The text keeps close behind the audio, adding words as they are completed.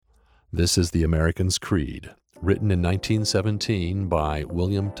This is the American's Creed, written in 1917 by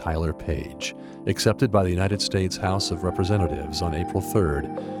William Tyler Page, accepted by the United States House of Representatives on April 3,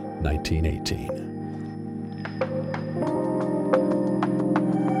 1918.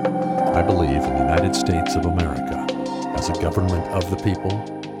 I believe in the United States of America as a government of the people,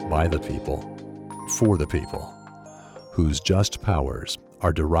 by the people, for the people, whose just powers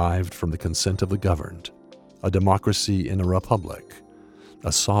are derived from the consent of the governed, a democracy in a republic,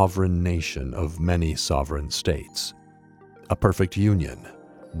 a sovereign nation of many sovereign states, a perfect union,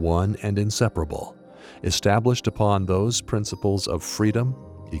 one and inseparable, established upon those principles of freedom,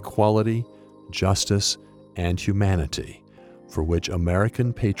 equality, justice, and humanity, for which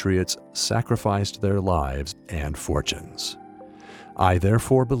American patriots sacrificed their lives and fortunes. I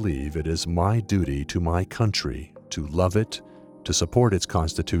therefore believe it is my duty to my country to love it, to support its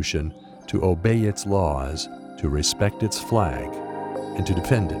Constitution, to obey its laws, to respect its flag, and to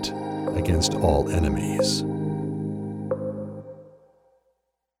defend it against all enemies.